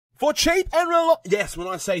For cheap and reliable, yes, when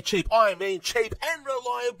I say cheap, I mean cheap and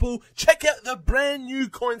reliable, check out the brand new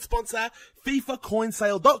coin sponsor,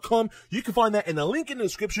 FIFAcoinsale.com. You can find that in the link in the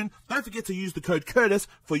description. Don't forget to use the code Curtis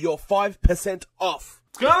for your 5% off.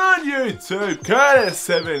 What's going on YouTube?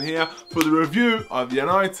 Curtis7 here for the review of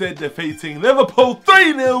United defeating Liverpool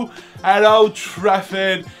 3-0 at Old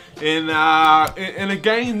Trafford in a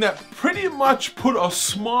game that pretty much put a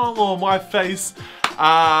smile on my face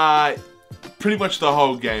pretty much the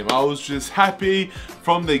whole game. I was just happy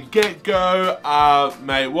from the get-go.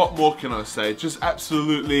 Mate, what more can I say? Just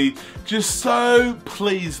absolutely, just so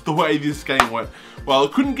pleased the way this game went. Well,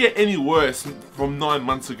 it couldn't get any worse from 9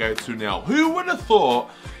 months ago to now. Who would have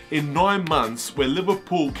thought in 9 months where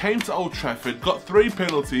Liverpool came to Old Trafford, got 3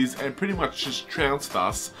 penalties and pretty much just trounced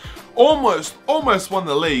us, almost won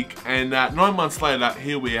the league, and 9 months later,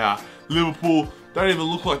 here we are. Liverpool don't even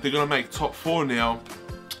look like they're going to make top 4 now.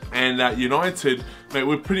 And United, mate,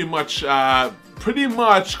 we're pretty much got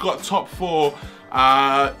top 4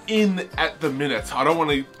 in at the minute. I don't want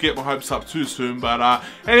to get my hopes up too soon, but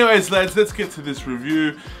anyways, lads, let's get to this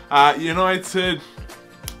review. United,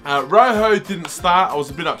 Rojo didn't start. I was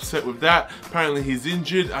a bit upset with that. Apparently he's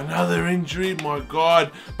injured. Another injury, my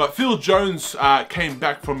God. But Phil Jones came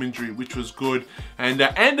back from injury, which was good. And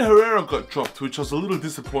Herrera got dropped, which I was a little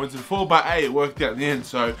disappointed for. But hey, it worked out in the end.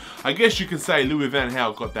 So I guess you can say Louis van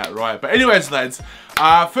Gaal got that right. But anyways, lads,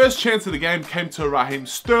 first chance of the game came to Raheem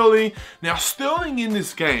Sterling. Now, Sterling in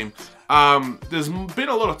this game, there's been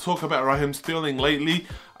a lot of talk about Raheem Sterling lately.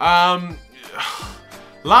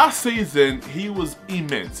 Last season, he was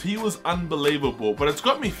immense. He was unbelievable. But it's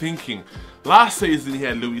got me thinking. Last season, he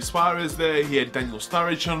had Luis Suarez there. He had Daniel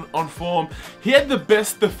Sturridge on form. He had the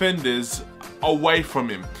best defenders away from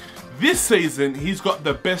him. This season, he's got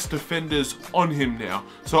the best defenders on him now.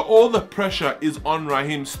 So all the pressure is on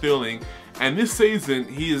Raheem Sterling. And this season,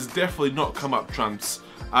 he has definitely not come up trumps.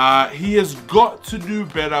 He has got to do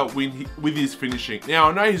better with his finishing. Now,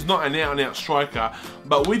 I know he's not an out-and-out striker,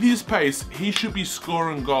 but with his pace, he should be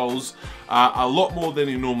scoring goals a lot more than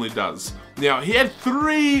he normally does. Now, he had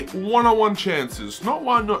 3 one-on-one chances. Not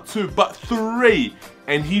 1, not 2, but 3.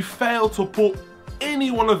 And he failed to put any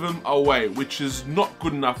one of them away, which is not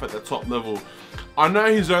good enough at the top level. I know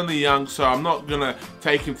he's only young, so I'm not going to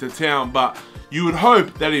take him to town, but you would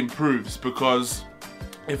hope that improves, because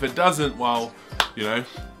if it doesn't, well, you know,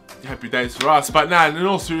 happy days for us. But nah, in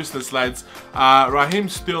all seriousness, lads, Raheem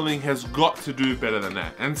Sterling has got to do better than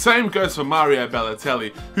that. And same goes for Mario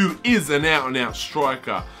Balotelli, who is an out-and-out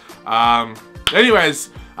striker. Anyways,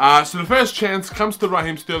 so the first chance comes to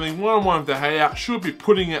Raheem Sterling, one-on-one with De Gea, should be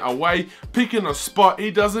putting it away, picking a spot.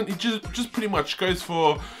 He doesn't. He just pretty much goes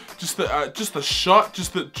for just a shot,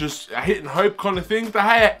 just a hit and hope kind of thing. De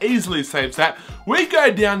Gea easily saves that. We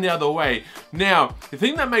go down the other way. Now, the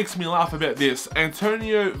thing that makes me laugh about this,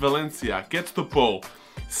 Antonio Valencia gets the ball,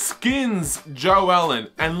 skins Joe Allen,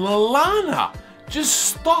 and Lallana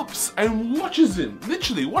just stops and watches him.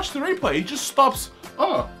 Literally, watch the replay. He just stops.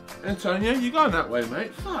 Oh, Antonio, you're going that way,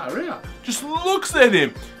 mate. Far out. Just looks at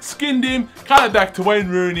him, skinned him, cut it back to Wayne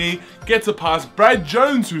Rooney, gets a pass. Brad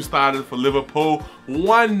Jones, who started for Liverpool,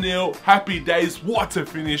 1-0. Happy days. What a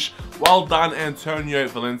finish. Well done, Antonio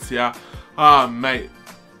Valencia. Mate,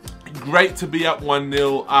 great to be up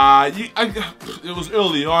 1-0. It was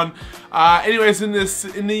early on. Anyways,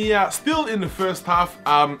 still in the first half,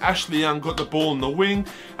 Ashley Young got the ball in the wing,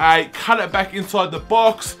 cut it back inside the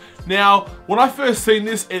box. Now, when I first seen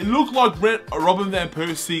this, it looked like Robin van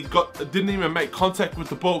Persie didn't even make contact with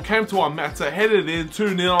the ball, came to our Mata, headed in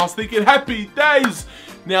 2-0. I was thinking, happy days.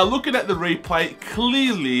 Now, looking at the replay,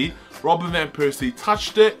 clearly Robin van Persie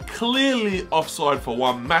touched it, clearly offside for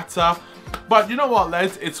one Mata. But you know what,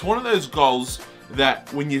 lads? It's one of those goals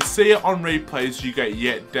that when you see it on replays, you go,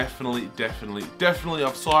 yeah, definitely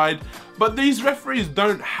offside. But these referees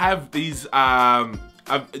don't have these,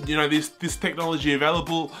 you know, this technology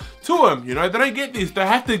available to them. You know, they don't get this. They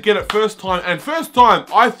have to get it first time. And first time,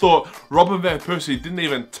 I thought Robin van Persie didn't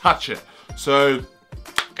even touch it. So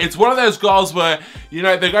it's one of those goals where, you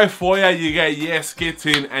know, they go for you, you go, yes, get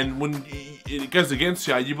in, and when it goes against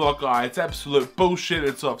you, you be like, oh, it's absolute bullshit,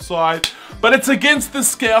 it's offside. But it's against the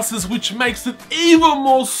Scousers, which makes it even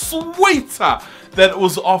more sweeter that it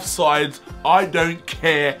was offside. I don't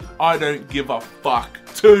care, I don't give a fuck.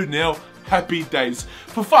 2-0. Happy days.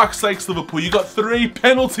 For fuck's sakes, Liverpool, you got 3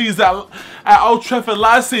 penalties at Old Trafford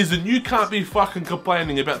last season. You can't be fucking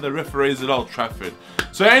complaining about the referees at Old Trafford.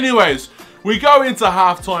 So anyways, we go into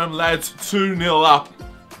halftime, lads, 2-0 up.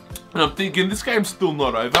 And I'm thinking, this game's still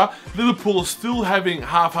not over. Liverpool still having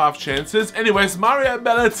half-half chances. Anyways, Mario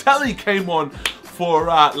Balotelli came on for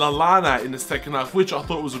Lallana in the second half, which I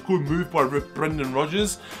thought was a good move by Brendan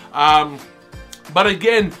Rodgers. But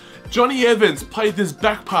again, Johnny Evans played this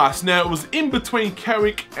back pass. Now, it was in between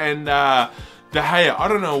Carrick and De Gea. I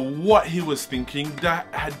don't know what he was thinking. De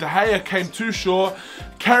Gea came too short.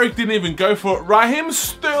 Carrick didn't even go for it. Raheem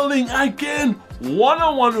Sterling again,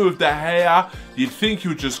 one-on-one with De Gea. You'd think he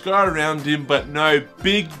would just go around him, but no.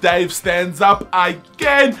 Big Dave stands up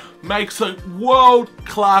again, makes a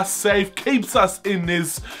world-class save, keeps us in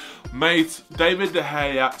this. Mate, David De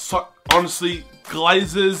Gea, so, honestly,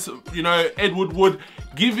 Glazers, you know, Ed Woodward,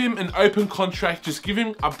 give him an open contract, just give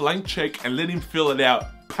him a blank check and let him fill it out.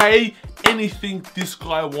 Pay anything this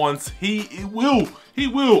guy wants, he will,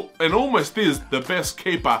 and almost is the best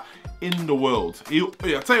keeper in the world.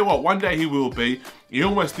 I'll tell you what, one day he will be, he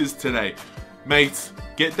almost is today. Mates,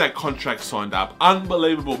 get that contract signed up,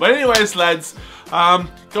 unbelievable. But anyways, lads,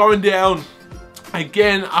 going down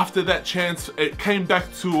again after that chance, it came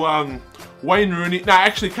back to Wayne Rooney. No,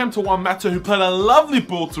 actually it came to Juan Mata, who played a lovely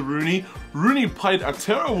ball to Rooney. Rooney played a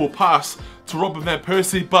terrible pass to Robin van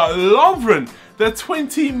Persie, but Lovren, the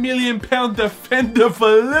 £20 million defender for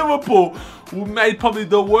Liverpool, who made probably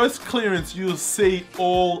the worst clearance you'll see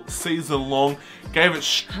all season long. Gave it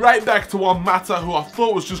straight back to Juan Mata, who I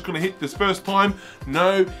thought was just going to hit this first time.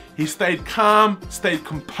 No, he stayed calm, stayed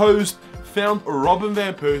composed, found Robin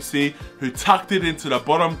van Persie, who tucked it into the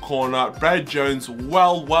bottom corner. Brad Jones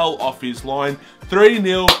well off his line.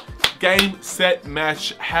 3-0, game, set,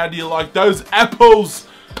 match. How do you like those apples?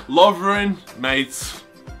 Lovren, mates.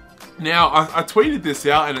 Now, I tweeted this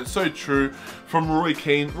out, and it's so true, from Roy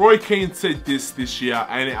Keane. Roy Keane said this year,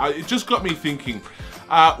 and it just got me thinking.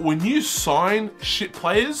 When you sign shit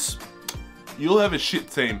players, you'll have a shit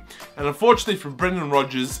team. And unfortunately for Brendan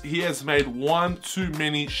Rodgers, he has made one too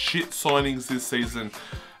many shit signings this season,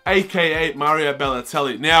 aka Mario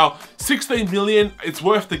Balotelli. Now, 16 million, it's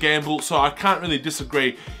worth the gamble, so I can't really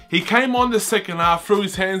disagree. He came on the second half, threw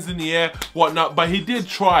his hands in the air, whatnot, but he did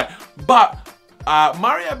try. But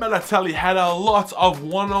Mario Balotelli had a lot of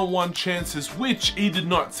one-on-one chances, which he did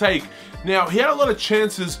not take. Now, he had a lot of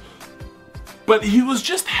chances, but he was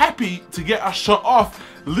just happy to get a shot off,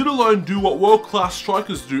 let alone do what world-class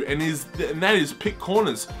strikers do, and that is pick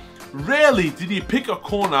corners. Rarely did he pick a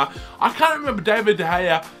corner. I can't remember David De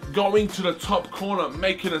Gea going to the top corner,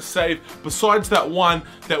 making a save, besides that one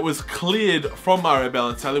that was cleared from Mario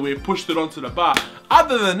Balotelli, where he pushed it onto the bar.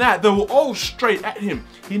 Other than that, they were all straight at him.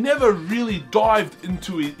 He never really dived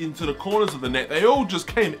into the corners of the net. They all just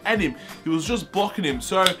came at him. He was just blocking him.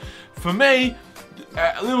 So, for me,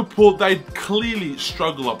 Liverpool, they clearly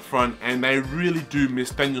struggle up front, and they really do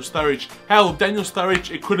miss Daniel Sturridge. Hell, Daniel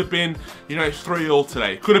Sturridge, it could have been, you know, 3-all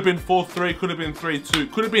today. Could have been 4-3, could have been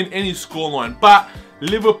 3-2, could have been any scoreline. But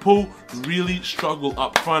Liverpool really struggle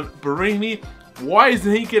up front. Barini, why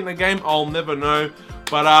isn't he getting a game? I'll never know.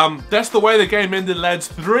 But that's the way the game ended, lads.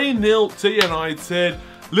 3-0 to United.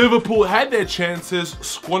 Liverpool had their chances,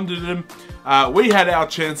 squandered them. We had our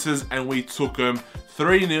chances, and we took them.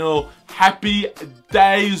 3-0. Happy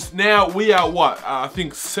days. Now we are what? I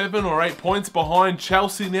think 7 or 8 points behind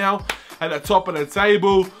Chelsea now at the top of the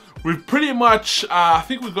table. We've pretty much, I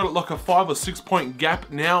think we've got like a 5 or 6 point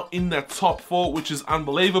gap now in the top 4, which is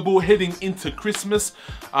unbelievable. Heading into Christmas,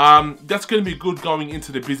 that's going to be good going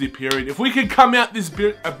into the busy period. If we can come out this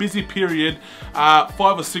busy period, 5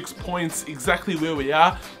 or 6 points exactly where we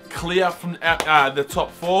are, clear from the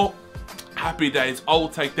top 4, happy days. I will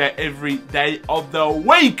take that every day of the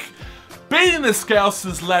week. Beating the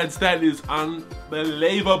Scousers, lads, that is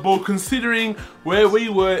unbelievable, considering where we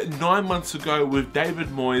were 9 months ago with David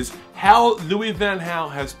Moyes, how Louis van Gaal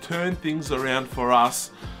has turned things around for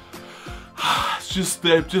us.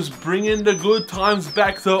 They're just bringing the good times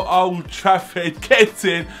back to Old Trafford. Get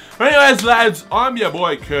in. Anyways, lads, I'm your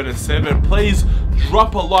boy Curtis7. Please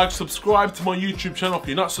drop a like, subscribe to my YouTube channel if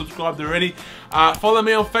you're not subscribed already. Follow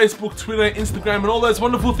me on Facebook, Twitter, Instagram, and all those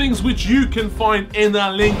wonderful things, which you can find in the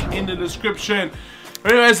link in the description.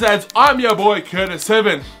 Anyways, lads, I'm your boy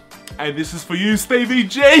Curtis7, and this is for you, Stevie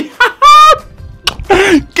G.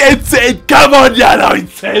 Get in. Come on,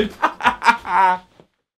 United.